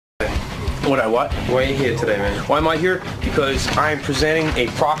What? Why are you here today, man? Why am I here? Because I am presenting a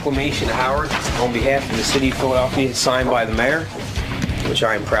proclamation to Howard on behalf of the city of Philadelphia, signed by the mayor, which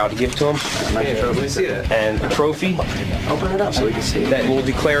I am proud to give to him. Let me see that. And a trophy. Open it up so we can see it. That will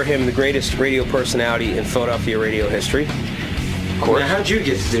declare him the greatest radio personality in Philadelphia radio history. Of course. Now, how'd you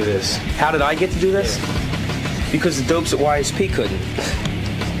get to do this? How did I get to do this? Yeah. Because the dopes at YSP couldn't.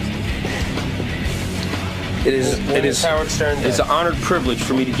 It is an honored privilege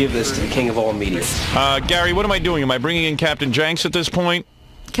for me to give this to the king of all media. Gary, what am I doing? Am I bringing in Captain Janks at this point?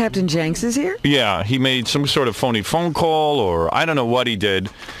 Captain Janks is here? Yeah, he made some sort of phony phone call, or I don't know what he did.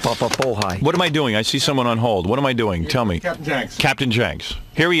 What am I doing? I see someone on hold. What am I doing? Tell me. Captain Janks. Captain Janks.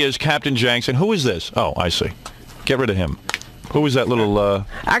 Here he is, Captain Janks. And who is this? Oh, I see. Get rid of him. Who was that little,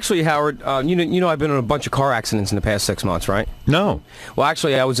 Actually, Howard, you know I've been in a bunch of car accidents in the past 6 months, right? No. Well,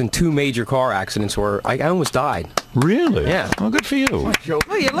 actually, I was in 2 major car accidents where I almost died. Really? Yeah. Oh, good for you.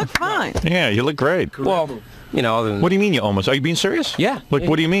 Oh, you look fine. Yeah, you look great. Well, you know... What do you mean you almost? Are you being serious? Yeah. Like,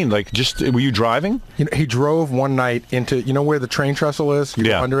 what do you mean? Like, just, were you driving? You know, he drove one night into, you know where the train trestle is? You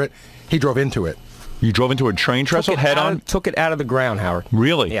go under it? He drove into it. You drove into a train trestle head-on? Took it out of the ground, Howard.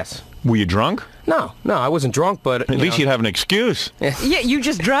 Really? Yes. Were you drunk? No, I wasn't drunk, but... At least you'd have an excuse. Yeah, you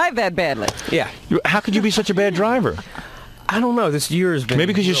just drive that badly. Yeah. How could you be such a bad driver? I don't know. This year has been...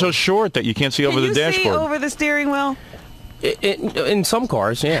 Maybe because you're so short that you can't see over the dashboard. Can you see over the steering wheel? In some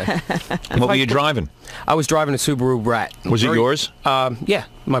cars, yeah. What were you driving? I was driving a Subaru Brat. Was it yours? Yeah.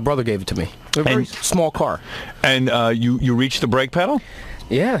 My brother gave it to me. A very small car. And you reached the brake pedal?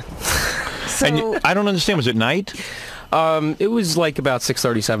 Yeah. And I don't understand. Was it night? It was like about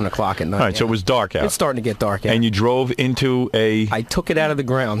 6:30, 7 o'clock at night. All right, so it was dark out. It's starting to get dark out. And you drove into a... I took it out of the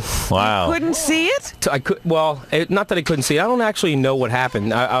ground. Wow. You couldn't see it? I could. Well, not that I couldn't see it. I don't actually know what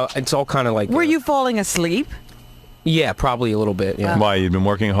happened. It's all kind of like... Were you falling asleep? Yeah, probably a little bit, yeah. Why, you've been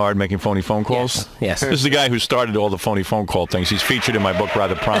working hard making phony phone calls? Yes. This is the guy who started all the phony phone call things. He's featured in my book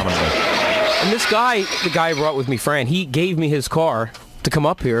rather prominently. And this guy, the guy I brought with me, Fran, he gave me his car to come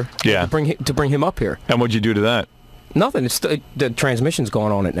up here. Yeah. To bring him up here. And what'd you do to that? Nothing. It's the transmission's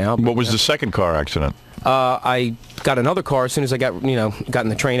going on it now. What was the second car accident? I got another car as soon as I got in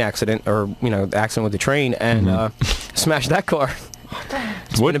the train accident, or the accident with the train, and smashed that car.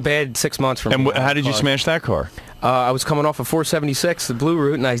 It's been a bad 6 months for me. And how did you smash that car? I was coming off of 476, the blue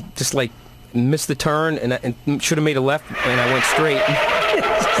route, and I just missed the turn, and should have made a left, and I went straight.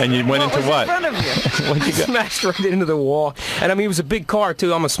 And you went into what? In front of you? Smashed right into the wall. And I mean, it was a big car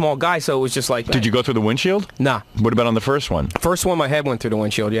too. I'm a small guy, so it was just like... Did you go through the windshield? Nah. What about on the first one? First one, my head went through the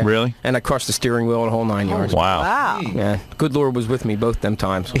windshield, yeah. Really? And I crushed the steering wheel and the whole 9 yards. Wow. Wow. Yeah. Good Lord was with me both them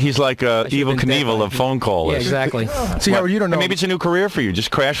times. He's like Evil Knievel of phone callers. Yeah, exactly. See, Howard, you don't know. And maybe it's a new career for you,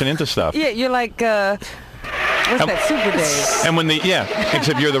 just crashing into stuff. Yeah, you're like... What's that, Super Dave? And when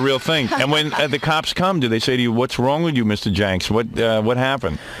except you're the real thing. And when the cops come, do they say to you, "What's wrong with you, Mr. Janks? What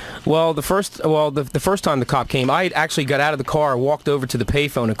happened?" Well, the first time the cop came, I actually got out of the car, walked over to the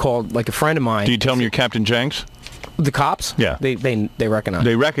payphone, and called like a friend of mine. Do you tell them you're Captain Janks? The cops? Yeah. They recognize.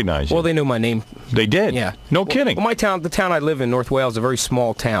 They recognize you. Well, they knew my name. They did? Yeah. No kidding. Well, the town I live in, North Wales, is a very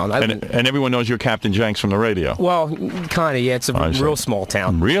small town. And everyone knows you're Captain Janks from the radio. Well, kind of, yeah. It's a real small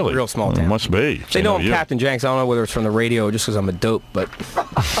town. Really? Real small town. It must be. They know I'm Captain Janks. I don't know whether it's from the radio or just because I'm a dope, but...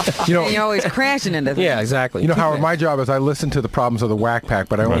 And you're always crashing into things. Yeah, exactly. You know, Howard, my job is I listen to the problems of the Whack Pack,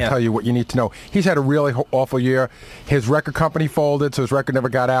 but I want to tell you what you need to know. He's had a really awful year. His record company folded, so his record never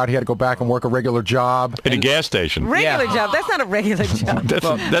got out. He had to go back and work a regular job. At a gas station. Regular job. That's not a regular job.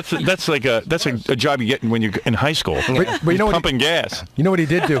 That's a job you get when you're in high school. But you know what pumping gas. You know what he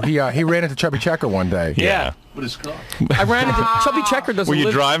did do? He ran into Chubby Checker one day. Yeah. What is called? I ran into Chubby Checker. Were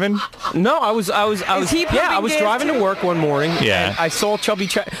you driving? No, I was driving to work one morning. Yeah. And I saw Chubby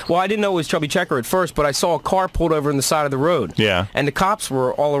Checker. Well, I didn't know it was Chubby Checker at first, but I saw a car pulled over on the side of the road. Yeah. And the cops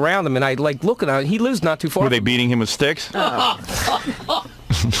were all around him, and I look at him. He lives not too far. Were they beating him with sticks?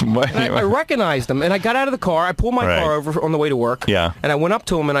 I recognized him, and I got out of the car. I pulled my car over on the way to work. Yeah. And I went up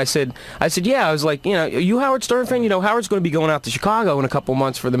to him, and I said, yeah. I was like, are you Howard Stern fan? Howard's going to be going out to Chicago in a couple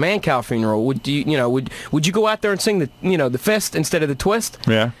months for the Mancow funeral. Would you go out there and sing the fist instead of the twist?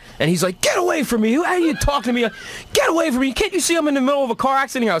 Yeah. And he's like, get away from me! How are you talking to me? Get away from me! Can't you see I'm in the middle of a car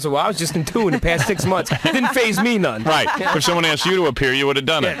accident? I was like, well, I was just in 2 in the past 6 months. It didn't faze me none. Right. If someone asked you to appear, you would have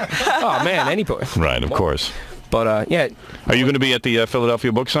done it. Oh man, any point. Right, of course. But yeah. Are you going to be at the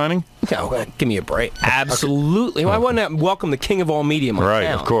Philadelphia book signing? No, give me a break. Absolutely. Why wouldn't I welcome the king of all media in my Right,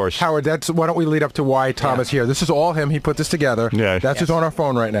 town? of course. Howard, why don't we lead up to why Tom is here? This is all him. He put this together. Yeah. That's who's on our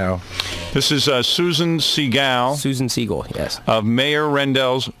phone right now. This is Susan Segal. Susan Siegel, yes. Of Mayor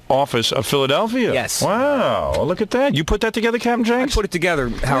Rendell's office of Philadelphia. Yes. Wow, look at that. You put that together, Captain Janks? I put it together,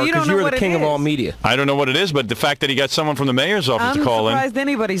 Howard, you don't because know you're what the it king of is. all media. I don't know what it is, but the fact that he got someone from the mayor's office to call I'm in. surprised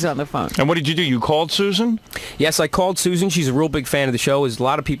anybody's on the phone. And what did you do? You called Susan? Yes, I called Susan. She's a real big fan of the show. There's a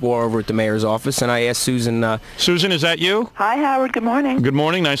lot of people over at the mayor's office, and I asked Susan... Susan, is that you? Hi, Howard. Good morning. Good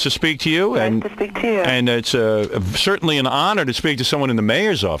morning. Nice to speak to you. Nice to speak to you. And it's certainly an honor to speak to someone in the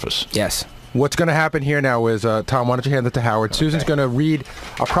mayor's office. Yes. What's going to happen here now is, Tom, why don't you hand it to Howard? Susan's going to read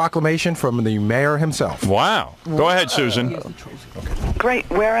a proclamation from the mayor himself. Wow. Go ahead, Susan. Great.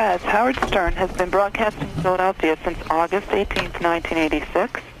 Whereas Howard Stern has been broadcasting in Philadelphia since August 18th,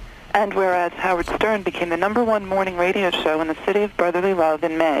 1986, and whereas Howard Stern became the #1 morning radio show in the city of brotherly love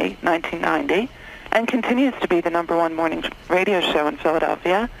in May 1990, and continues to be the #1 morning radio show in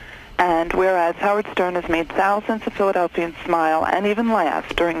Philadelphia, and whereas Howard Stern has made thousands of Philadelphians smile and even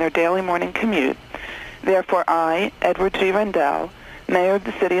laugh during their daily morning commute, therefore I, Edward G. Rendell, Mayor of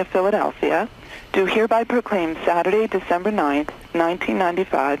the City of Philadelphia, do hereby proclaim Saturday, December 9th,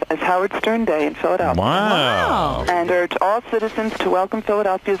 1995 as Howard Stern Day in Philadelphia. Wow. And urge all citizens to welcome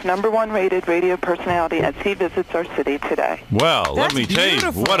Philadelphia's #1 rated radio personality as he visits our city today. Well, let That's me tell you,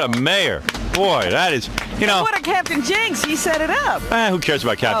 beautiful. what a mayor. Boy, that is, you know, What a Captain Janks. He set it up. who cares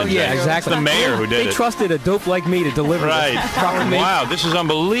about Captain Yeah, Janks? exactly. It's the mayor who did They it. trusted a dope like me to deliver Right. the proclamation. Wow, this is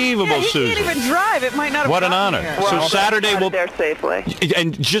unbelievable, Yeah, he Susan. can't even drive. It might not have What an gotten honor. here. So Well, Saturday got will... it there safely.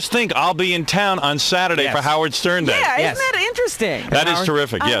 And just think, I'll be in town on Saturday Yes. for Howard Stern Day. Yeah, Yes. isn't that interesting? That is Howard?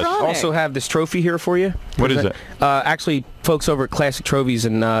 terrific, yes. Ironic. Also have this trophy here for you. What is it? Actually, folks over at Classic Trophies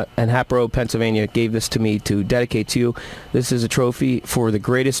in Hatboro, Pennsylvania, gave this to me to dedicate to you. This is a trophy for the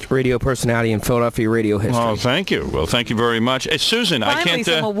greatest radio personality in Philadelphia radio history. Oh, thank you. Well, thank you very much. Susan, I Finally, can't...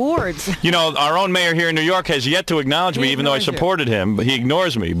 some awards. You know, our own mayor here in New York has yet to acknowledge me, He even though I ignores you. supported him. But he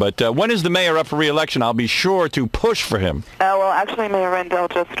ignores me. But when is the mayor up for re-election? I'll be sure to push for him. Well, actually, Mayor Rendell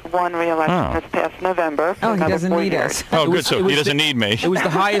just won re-election Oh. this past November. for Oh, he another doesn't 4 need years. us. Oh, It good. was- So it was he doesn't the- need me. It was the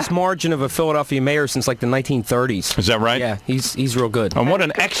highest margin of a Philadelphia mayor since like the 1930s. Is that right? Yeah, he's real good. And what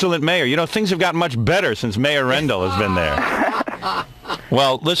an excellent mayor. You know, things have gotten much better since Mayor Rendell has been there.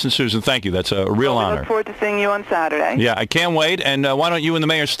 Well, listen, Susan, thank you. That's a real We honor. look forward to seeing you on Saturday. Yeah, I can't wait. And why don't you and the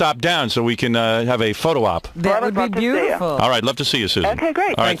mayor stop down so we can have a photo op? That Well, would I'd love be to see you. beautiful. All right, love to see you, Susan. Okay,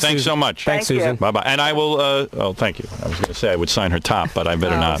 great. All right, thanks so much. Thanks, Thank you. Susan. Bye-bye. And I will, oh, thank you. I was going to say I would sign her top, but I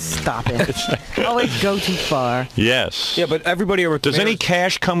better Oh, not. stop it. Always go too far. Yes. Yeah, but everybody over at the Does any mayor's-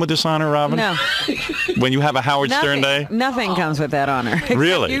 cash come with this honor, Robin? No. When you have a Howard Stern Day? Nothing comes with that honor. Except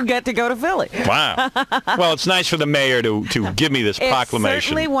Really? You get to go to Philly. Wow. Well, it's nice for the mayor to give me this It's proclamation.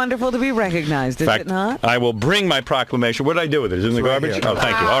 certainly wonderful to be recognized, is In fact, it not? I will bring my proclamation. What did I do with it? Is it in the garbage? here. Oh,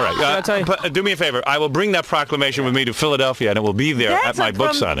 thank you. All right. I tell you? Do me a favor. I will bring that proclamation with me to Philadelphia, and it will be there That's at my like book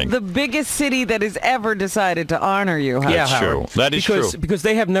from signing. the biggest city that has ever decided to honor you. Yeah, That's true. Howard. That is because, true. Because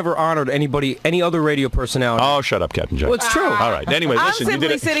they have never honored anybody, any other radio personality. Oh, shut up, Captain Jack. Well, it's true. All right. Anyway, I'm listen, you simply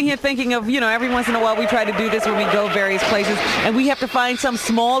did it. sitting here thinking of, every once in a while we try to do this when we go various places, and we have to find some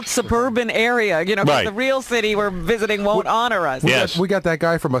small suburban area, because Right. the real city we're visiting won't honor us. Yes. We got that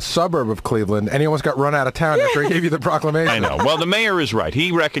guy from a suburb of Cleveland, and he almost got run out of town after he gave you the proclamation. I know. Well, the mayor is right.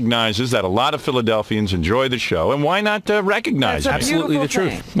 He recognizes that a lot of Philadelphians enjoy the show, and why not recognize That's me? a Absolutely beautiful the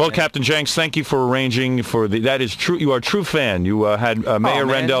thing. truth. Well, Captain Janks, thank you for arranging for the. That is true. You are a true fan. You had Mayor man.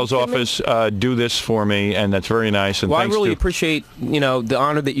 Rendell's office do this for me, and that's very nice. And Well, I thanks really to, appreciate, the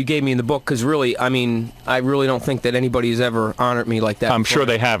honor that you gave me in the book, because really, I mean, I really don't think that anybody's ever honored me like that I'm before. sure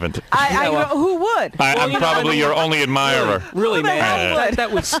they haven't. Who would? I'm probably your only admirer. Really, Who the hell man. would?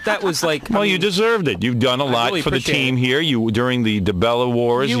 That was like. Well, you deserved it. You've done a lot really for the appreciate team it. here. You during the DeBella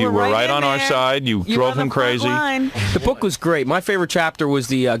Wars, you were right in on our there. side. You You drove were on him the front crazy. line. The book was great. My favorite chapter was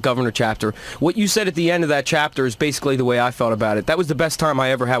the governor chapter. What you said at the end of that chapter is basically the way I felt about it. That was the best time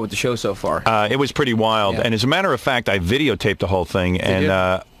I ever had with the show so far. It was pretty wild. Yeah. And as a matter of fact, I videotaped the whole thing,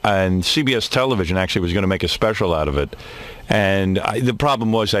 and CBS Television actually was going to make a special out of it. And the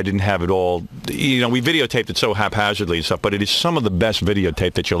problem was I didn't have it all. We videotaped it so haphazardly and stuff, but it is some of the best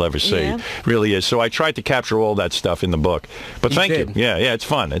videotape that you'll ever see. Yeah. Really is. So I tried to capture all that stuff in the book. But thank you. did. Yeah, it's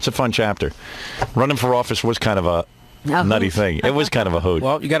fun. It's a fun chapter. Running for office was kind of a nutty thing. It was kind of a hoot.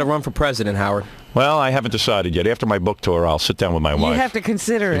 Well, you got to run for president, Howard. Well, I haven't decided yet. After my book tour, I'll sit down with my You wife. have to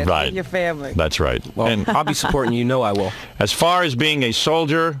consider it Right. with your family. That's right. Well, And I'll be supporting you. I will. as far as being a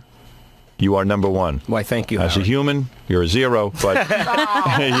soldier, you are number one. Why, thank you, As a Howard. human, You're a 0, but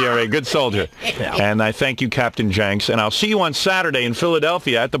you're a good soldier. And I thank you, Captain Janks. And I'll see you on Saturday in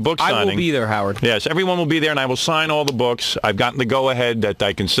Philadelphia at the book signing. I will be there, Howard. Yes, everyone will be there, and I will sign all the books. I've gotten the go-ahead that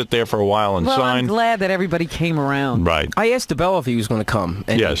I can sit there for a while and sign. I'm glad that everybody came around. Right. I asked DeBella if he was going to come,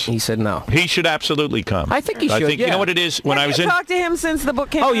 and he said no. He should absolutely come. I think he should, You know what it is? When I was in... talked to him since the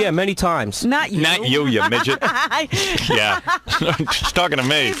book came out? Oh, yeah, many times. Not you. Not you, you midget. Yeah. She's talking to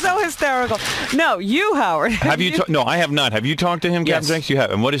me. He's so hysterical. No, you, Howard. Have you? No, I have not. Have you talked to him, Captain Janks? You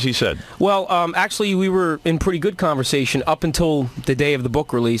have. And what has he said? Well, actually, we were in pretty good conversation up until the day of the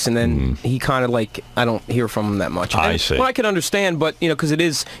book release, and then he kind of like, I don't hear from him that much. I see. Well, I can understand, but, because it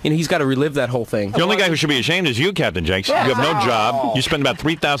is, he's got to relive that whole thing. The only guy who should be ashamed is you, Captain Janks. You have no job. You spend about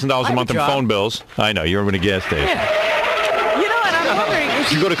 $3,000 a month on phone bills. I know. You're in a gas station. Yeah. And I'm wondering...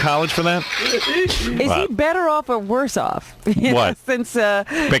 Did you go to college for that? Is he better off or worse off? What? Since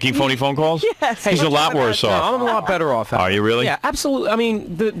making phony phone calls? Yes. He's a lot worse off. No, I'm a lot better off. Are you really? Yeah, absolutely. I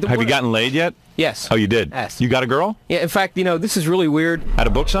mean, have you gotten laid yet? Yes. Oh, you did? Yes. You got a girl? Yeah, in fact, this is really weird. At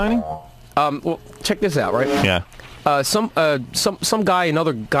a book signing? Well, check this out, right? Yeah. Some guy,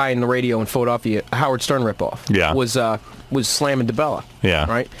 another guy in the radio in Philadelphia, Howard Stern ripoff. Yeah. Was slamming DeBella. Yeah.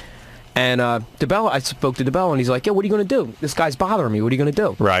 Right. And I spoke to DeBella, and he's like, "Yeah, what are you going to do? This guy's bothering me. What are you going to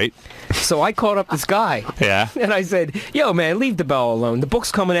do?" Right. So I called up this guy. Yeah. And I said, "Yo, man, leave DeBella alone. The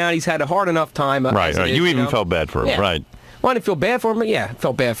book's coming out. He's had a hard enough time." Right. You even felt bad for him. Yeah. Right. Well, I didn't feel bad for him, but yeah, I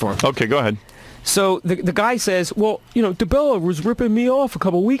felt bad for him. Okay, go ahead. So the guy says, well, DeBella was ripping me off a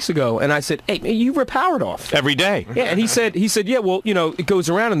couple weeks ago. And I said, hey, man, you rip Howard off. Every day. Yeah, and he said, yeah, well, it goes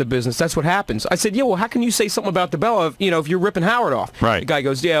around in the business. That's what happens. I said, yeah, well, how can you say something about DeBella if you're ripping Howard off? Right. The guy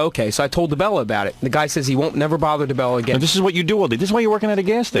goes, yeah, okay. So I told DeBella about it. The guy says he won't never bother DeBella again. And this is what you do all day. This is why you're working at a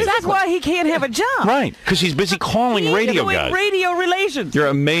gas station. That's why he can't have a job. Right, because he's busy calling radio guys. Radio relations. You're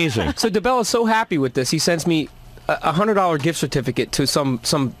amazing. So DeBella's so happy with this, he sends me a $100 gift certificate to some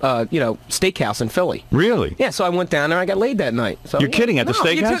steakhouse in Philly. Really? Yeah, so I went down there and I got laid that night. So, You're kidding, at the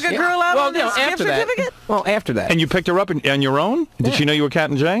steakhouse? You took a girl out on this gift certificate? Well, after that. And you picked her up on your own? Did she know you were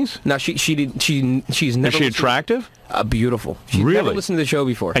Captain Janks? No, she's never... Is she attractive? Beautiful. She's really? never listened to the show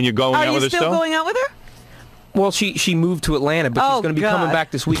before. And you're going out with her still? Are you still going out with her? Well, she moved to Atlanta, but she's going to be coming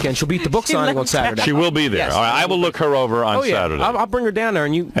back this weekend. She'll be at the book signing on Saturday. She will be there. Yes. All right, I will look her over on Saturday. I'll bring her down there,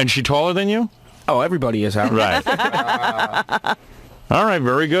 and you... And she taller than you? Oh, everybody is, Howard. Right. All right,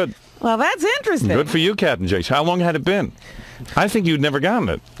 very good. Well, that's interesting. Good for you, Captain Janks. How long had it been? I think you'd never gotten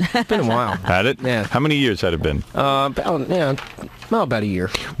it. It's been a while. Had it? Yeah. How many years had it been? About a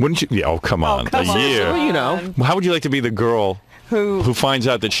year. Wouldn't you? Yeah, oh, come on. Come a year. Well, How would you like to be the girl who finds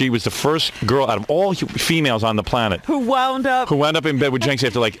out that she was the first girl out of all females on the planet who wound up in bed with Janks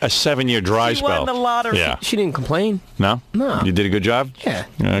after like a 7-year dry spell? She won the lottery. Yeah. She didn't complain. No? No. You did a good job? Yeah.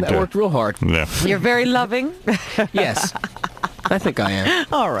 Okay. That worked real hard. Yeah. You're very loving. Yes. I think I am.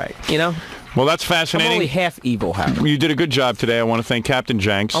 All right. Well, that's I'm fascinating. only half evil, Howard. You did a good job today. I want to thank Captain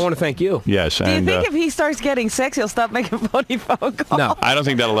Janks. I want to thank you. Yes. Do you think if he starts getting sex, he'll stop making phony phone calls? No. I don't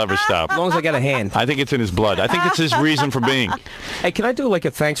think that'll ever stop. As long as I got a hand. I think it's in his blood. I think it's his reason for being. Hey, can I do like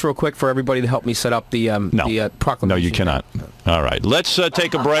a thanks real quick for everybody to help me set up the proclamation? No, you cannot. All right. Let's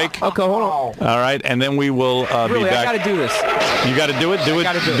take a break. Okay, hold on. All right, and then we will Really, be back. I got to do this. You got to do it?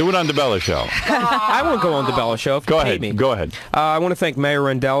 Do it on the Bella Show. I won't go on the Bella Show if you pay me. Go ahead. I want to thank Mayor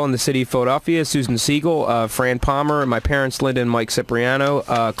Rendell in the city of Philadelphia, Susan Siegel, Fran Palmer, and my parents, Linda and Mike Cipriano.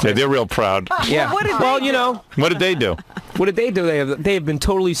 Yeah, they're real proud. Yeah. What did What did they do? What did they do? They have been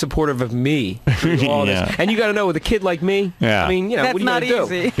totally supportive of me through all this. And you got to know, with a kid like me, yeah. I mean, That's what are you not going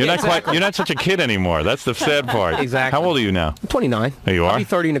to easy. You're not such a kid anymore. That's the sad part. Exactly. How old are you now? I'm 29. There you are? I'll be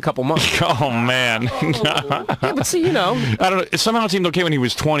 30 in a couple months. Oh, man. Yeah, but see, I don't know. Somehow it seemed okay when he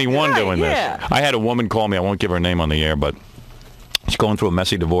was 21 doing this. Yeah. I had a woman call me. I won't give her name on the air, but she's going through a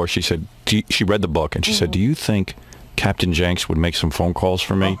messy divorce. She said, she read the book, and she said, do you think Captain Janks would make some phone calls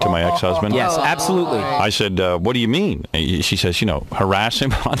for me to my ex-husband? Yes, absolutely. I said, what do you mean? She says, harass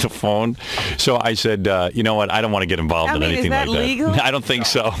him on the phone. So I said, you know what? I don't want to get involved in anything like that. Is that legal? I don't think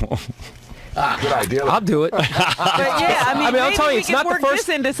so. Good idea. I'll do it. But yeah, I mean, I'll tell you, we it's could not the work first.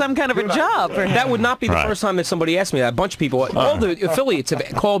 this into some kind of a job. For him. That would not be the Right. first time that somebody asked me that. A bunch of people, all the affiliates have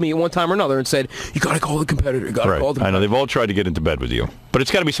called me at one time or another and said, "You got to call the competitor. You got to call the." I competitor. know they've all tried to get into bed with you, but it's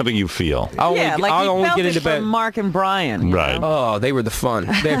got to be something you feel. I'll Yeah, only, like I'll he only felt get it into bed. from Mark and Brian. Right. Oh, they were the fun.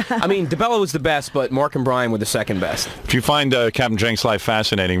 I mean, DeBella was the best, but Mark and Brian were the second best. If you find Captain Janks' life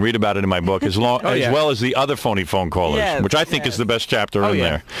fascinating, read about it in my book, as well as the other phony phone callers, Yes, which I think is the best chapter in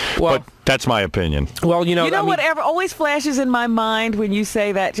there. Well, but that's my opinion. Well, you know whatever always flashes in my mind when you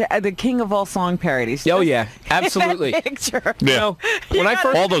say that, the king of all song parodies. Oh yeah, absolutely. That picture. Yeah. When I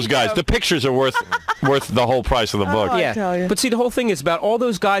first all those guys, the pictures are worth worth the whole price of the book. I tell you. But see, the whole thing is about all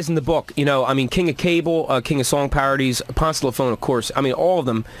those guys in the book. You know, I mean, King of Cable, King of Song Parodies, Ponce de Leon, of course. I mean, all of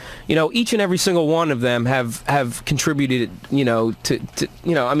them. You know, each and every single one of them have contributed. You know, to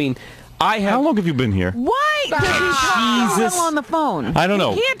you know, I mean. How long have you been here? Why does he talk Jesus. on the phone? I don't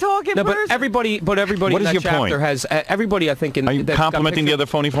know. He can't talk in No, but person. everybody What in is that your chapter point? has everybody. I think in Are you that got complimenting the picture- other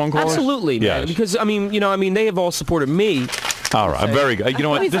phony phone callers? Absolutely, man. Yes. Because I mean, you know, I mean, they have all supported me. All right, very good. You know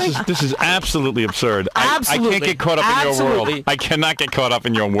what? This is absolutely absurd. I Absolutely. can't get caught up in your world. Absolutely. I cannot get caught up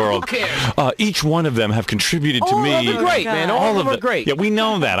in your world. Who cares? Each one of them have contributed to All me. of them are great, man. All of them are great. Yeah, we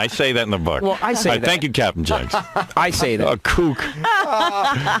know that. I say that in the book. Well, I say All right, that. Thank you, Captain Janks. I say that. A kook.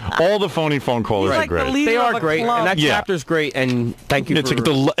 All the phony phone callers He's are like the great. leader They of are a great, club. and that Yeah. chapter's great. And thank you. It's for,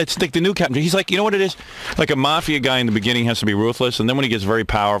 like the new Captain. He's like, you know what it is? Like a mafia guy in the beginning has to be ruthless, and then when he gets very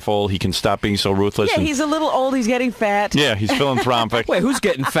powerful, he can stop being so ruthless. Yeah, and, he's a little old. He's getting fat. yeah, he's philanthropic. Wait, who's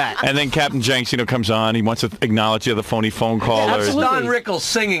getting fat? And then Captain Janks, you know, comes on. He wants to acknowledge the other phony phone callers. absolutely. Don Rickles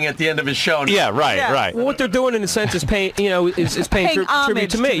singing at the end of his show. Yeah, right, Yeah. right. Well, what they're doing in a sense is paying, you know, is paying Paying tribute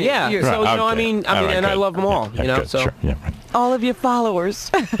homage to me. to me. Yeah. Right, So you know, I okay. mean, All right, and I good. love them all. Yeah, you know, good, so sure, yeah, right. All of your followers.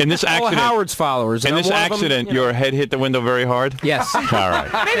 In this all accident, Howard's followers. in and this I'm one of them, accident, you know. your head hit the window very hard. Yes. All right.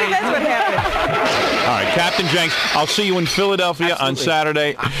 Maybe that's what happened. All right, Captain Janks. I'll see you in Philadelphia on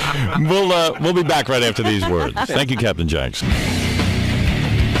Saturday. We'll be back right after these words. Thank you, Captain Janks.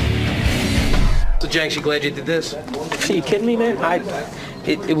 So, Janks, you glad you did this? Are you kidding me, man?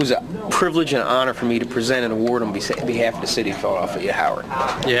 It was a privilege and an honor for me to present an award on behalf of the city of Philadelphia, Howard.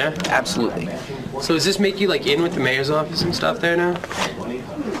 Yeah? Absolutely. So does this make you, like, in with the mayor's office and stuff there now?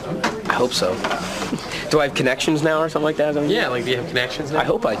 I hope so. Do I have connections now or something like that? Yeah, like, do you have connections now? I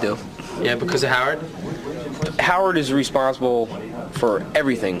hope I do. Yeah, because of Howard? Howard is responsible for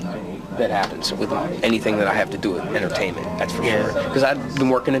everything that happens with anything that I have to do with entertainment. That's for Yeah. sure. Because I've been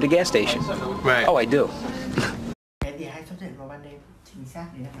working at a gas station. Right. Oh, I do. Cái thì hãy xuất hiện vào ban đêm chính xác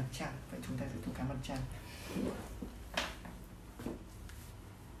để mặt trăng, vậy chúng ta sẽ tố cáo mặt trăng.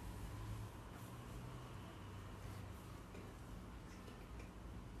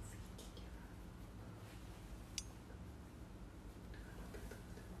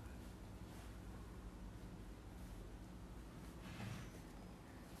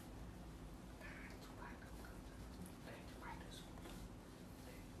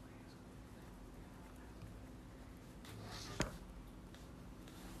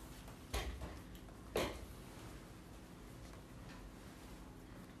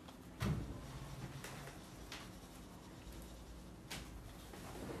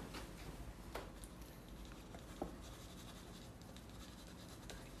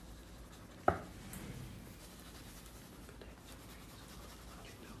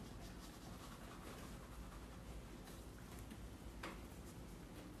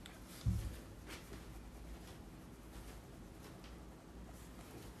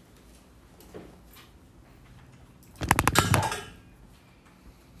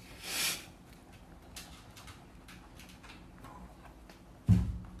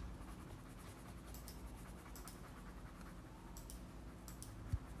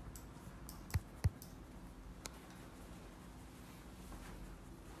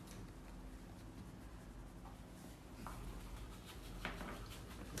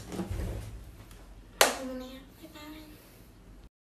 Hôm nay